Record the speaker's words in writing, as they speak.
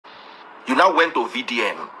You now went to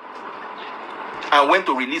VDM and went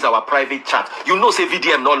to release our private chat. You know, say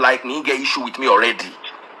VDM not like me, get issue with me already.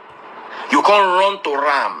 You can't run to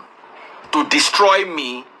RAM to destroy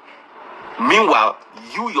me. Meanwhile,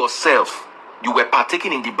 you yourself, you were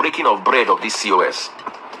partaking in the breaking of bread of this COS.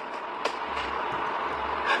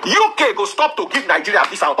 UK go stop to give Nigeria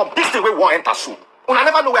visa on top. This thing we won't enter soon. I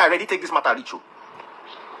never know where I already take this matter, Richo.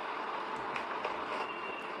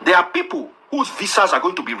 There are people whose visas are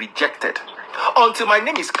going to be rejected. Until my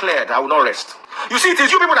name is cleared, I will not rest. You see, it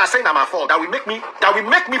is you people that are saying I'm my fault that will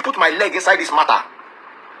make me put my leg inside this matter.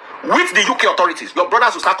 With the UK authorities, your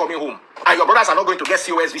brothers will start coming home. And your brothers are not going to get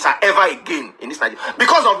COS visa ever again in this Nigeria.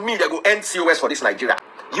 Because of me, they go end COS for this Nigeria.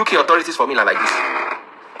 UK authorities for me are like this.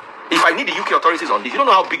 If I need the UK authorities on this, you don't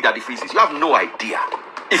know how big that difference is. You have no idea.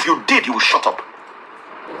 If you did, you will shut up.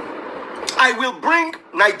 I will bring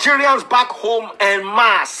Nigerians back home en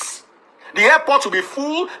masse. The airport will be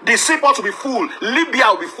full, the seaport will be full, Libya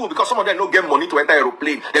will be full because some of them don't get money to enter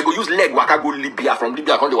aeroplane. They go use leg waka go Libya, from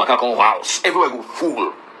Libya come the waka come house. Everywhere go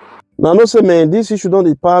full. Now no say man, this issue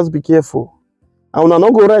don't pass, be careful. I will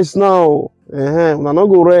not go rest now. Will not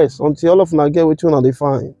go rest until all of them get with you and they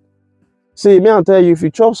find. See, me I tell you, if you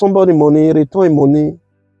chop somebody money, return money.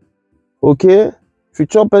 Okay? If you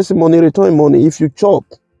chop person money, return money. If you chop,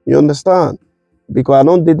 you understand? Because I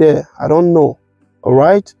don't did there, I don't know.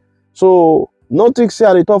 Alright? So nothing say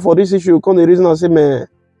I talk for this issue. Come the reason I say, man,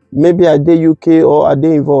 maybe I did UK or I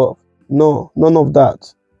did involved. No, none of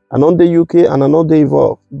that. I not did UK and I not did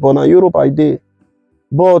involved. But in Europe I did.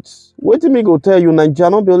 But wait till me go tell you, Nigeria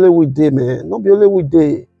not be only with day, man. Not be only with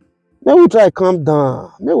day. May we try calm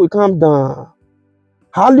down. May we calm down.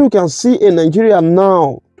 How you can see a Nigeria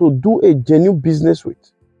now to do a genuine business with?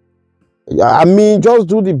 I mean, just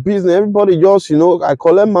do the business. Everybody just, you know, I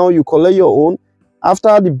collect my own, you collect your own.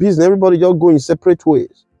 After the business, everybody just go in separate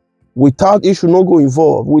ways. Without issue, not go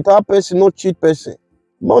involved. Without person, not cheat person.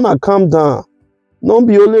 Man, calm down. Don't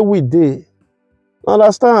be only with day.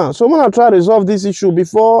 Understand? So when I try to resolve this issue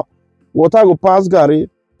before water go pass Gary,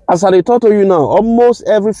 as I talk to you now, almost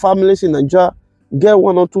every family in Nigeria get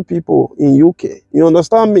 1 or 2 people in UK. You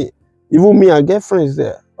understand me? Even me, I get friends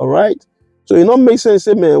there. All right? So it don't make sense,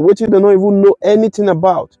 say, man, what you don't even know anything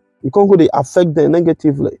about. You can't go to affect them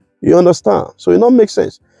negatively. You understand? So it don't make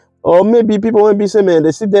sense. Or maybe people will be saying, man,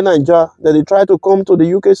 they sit there in Nigeria, that they try to come to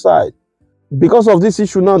the UK side. Because of this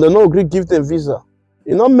issue now, they no agree give them visa.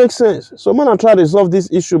 It don't make sense. So I'm going to try to resolve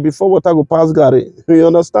this issue before water go pass Gary. You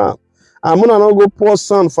understand? I'm going to not go pour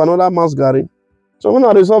sand for another man's Gary. So I'm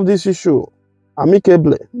going to resolve this issue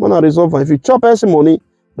amicably. I'm going to resolve it. If you chop person money,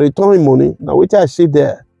 return money. Now wait till I see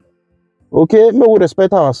there. Okay? May we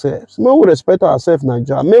respect ourselves. May we respect ourselves,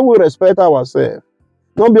 Nigeria. May we respect ourselves.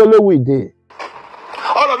 Don't be only with day.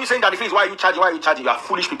 All of you saying that the fee is why you charge, you are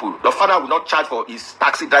foolish people. Your father will not charge for his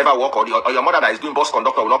taxi driver work, or your mother that is doing bus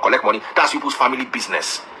conductor will not collect money. That's people's family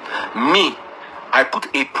business. Me, I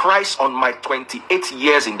put a price on my 28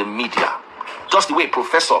 years in the media. Just the way a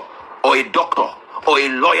professor or a doctor or a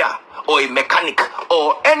lawyer or a mechanic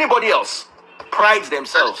or anybody else prides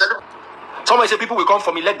themselves. Somebody say people will come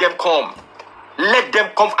for me, let them come. Let them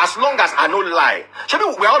come as long as I no lie.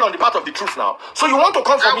 We're all on the part of the truth now. So you want to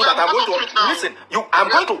come for me that I'm going to listen. I'm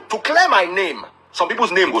going to clear my name. Some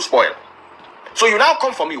people's name will spoil. So you now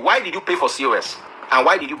come for me. Why did you pay for COS? And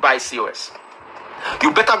why did you buy COS?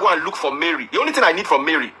 You better go and look for Mary. The only thing I need from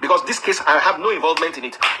Mary, because this case I have no involvement in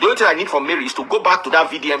it. The only thing I need from Mary is to go back to that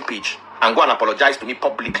VDM page and go and apologize to me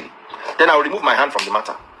publicly. Then I will remove my hand from the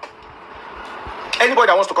matter. Anybody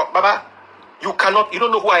that wants to come, Baba, you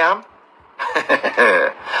don't know who I am.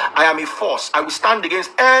 I am a force. I will stand against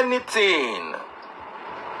anything.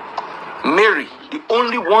 Mary, the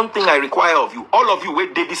only one thing I require of you, all of you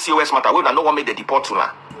wait did this COS matter, well, no one made the deport to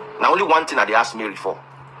now. Now only one thing that they asked Mary for,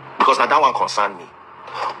 because now that one concerned me.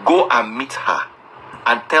 Go and meet her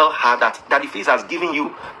and tell her that Daddy Face has given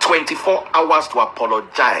you 24 hours to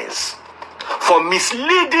apologize for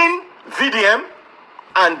misleading VDM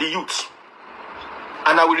and the youth.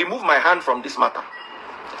 And I will remove my hand from this matter.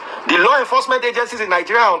 The law enforcement agencies in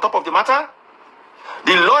Nigeria are on top of the matter.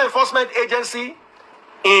 The law enforcement agency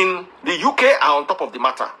in the UK are on top of the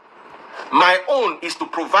matter. My own is to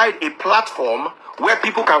provide a platform where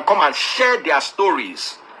people can come and share their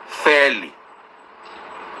stories fairly.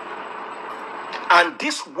 And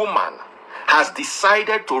this woman has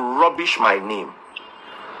decided to rubbish my name.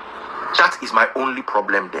 That is my only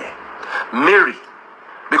problem there. Mary,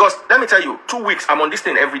 because let me tell you, 2 weeks I'm on this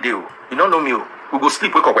thing every day. You don't know me. We go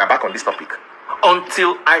sleep, wake up, we are back on this topic.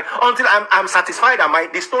 Until I'm satisfied that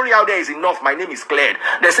the story out there is enough. My name is cleared.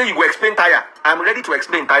 They say you go explain tire. I'm ready to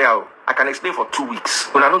explain tire. I can explain for 2 weeks.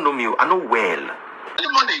 But I don't know me. I know well.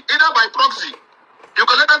 Money either by proxy, you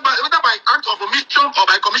collected by either by act of omission or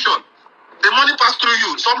by commission. The money passed through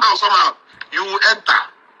you somehow. You will enter.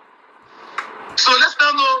 So let's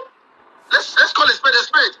now know. Let's call a spade a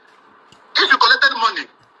spade. If you collected money,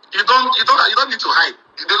 you don't need to hide.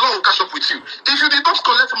 The law will catch up with you. If you did not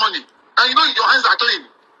collect money and you know your hands are clean,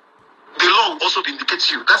 the law will also vindicate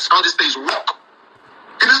you. That's how these things work.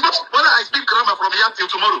 It is not whether I speak grammar from here till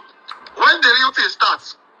tomorrow. When the real thing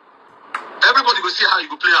starts, everybody will see how you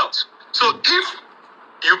will play out. So if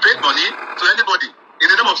you paid money to anybody in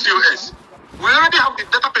the name of COS, we already have the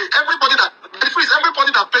data page. Everybody that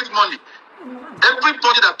paid money,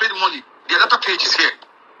 their data page is here.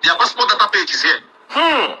 Their passport data page is here.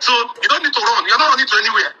 So you don't need to run. You're not running to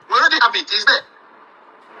anywhere. We already have it. It's there.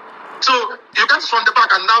 So you can't from the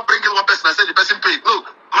back and now bring in one person and say the person paid. No,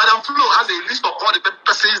 Madam Flo has a list of all the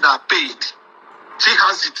persons that paid. She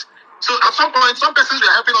has it. So at some point, some persons were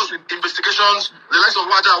helping us with investigations, the likes of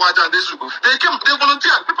Waja and this people. They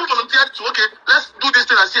volunteered. People volunteered to, okay, let's do this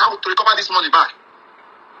thing and see how to recover this money back.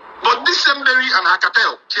 But this same Mary and her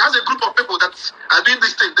cartel, she has a group of people that are doing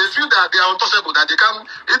this thing. They feel that they are untouchable, that they can.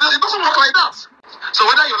 It doesn't work like that. So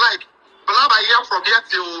whether you like, Blab here from here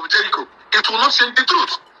till Jericho, it will not change the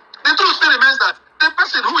truth. The truth still remains that the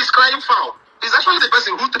person who is crying foul is actually the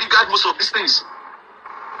person who triggered most of these things.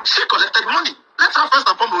 She collected money. Let her first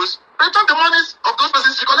and foremost return the monies of those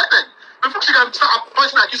persons she collected before she can start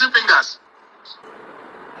pointing and accusing fingers.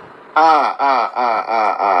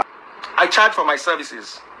 I charge for my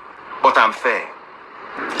services, but I'm fair.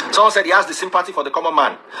 Someone said he has the sympathy for the common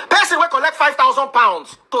man. Person will collect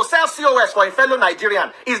 £5,000 to sell COS for a fellow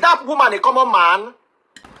Nigerian. Is that woman a common man?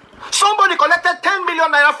 Somebody collected 10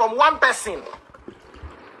 million naira from one person.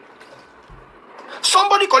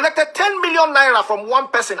 Somebody collected 10 million naira from one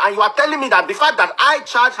person, and you are telling me that the fact that I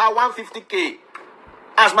charge her 150k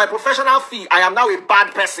as my professional fee, I am now a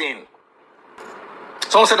bad person.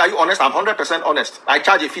 Someone said, are you honest? I'm 100% honest. I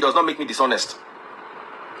charge a fee does not make me dishonest.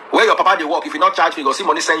 Where your papa they work, if you not charge me, go see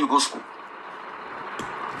money send you go school.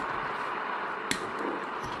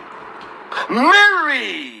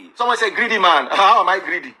 Mary! Someone said, greedy man. How am I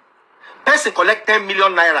greedy? Person collect 10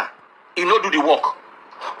 million naira. He no do the work.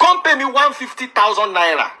 Come pay me 150,000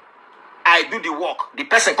 naira. I do the work. The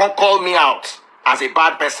person can call me out as a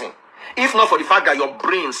bad person. If not for the fact that your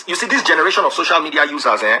brains, you see this generation of social media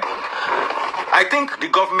users, I think the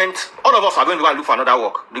government, all of us are going to go and look for another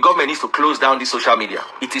work. The government needs to close down this social media.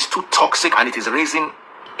 It is too toxic and it is raising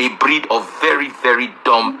a breed of very, very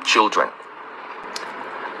dumb children.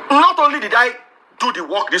 Not only did I do the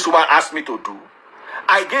work this woman asked me to do,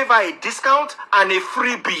 I gave her a discount and a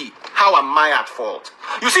freebie. How am I at fault?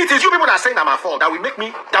 You see, it is you people that are saying I'm at fault, that will make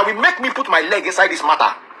me put my leg inside this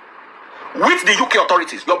matter. With the UK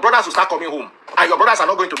authorities, your brothers will start coming home. And your brothers are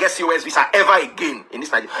not going to get COS visa ever again in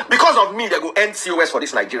this Nigeria. Because of me, they go end COS for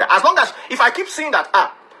this Nigeria. As long as, if I keep seeing that,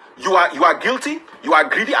 you are guilty, you are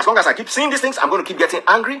greedy, as long as I keep seeing these things, I'm going to keep getting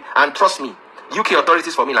angry. And trust me, UK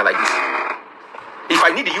authorities for me are like this. If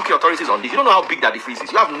I need the UK authorities on this, you don't know how big that difference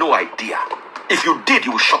is. You have no idea. If you did,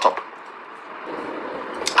 you will shut up.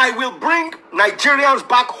 I will bring Nigerians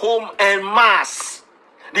back home en masse.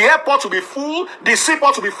 The airport will be full, the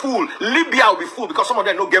seaport will be full, Libya will be full because some of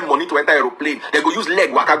them don't get money to enter aeroplane. They go use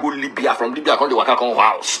leg waka go Libya, from Libya come the waka come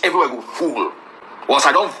house. Everywhere go full. Once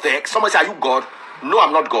I don't vex, somebody say, are you God? No,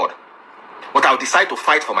 I'm not God. But I'll decide to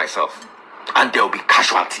fight for myself. And there will be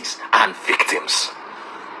casualties and victims.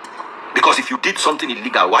 Because if you did something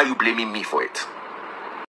illegal, why are you blaming me for it?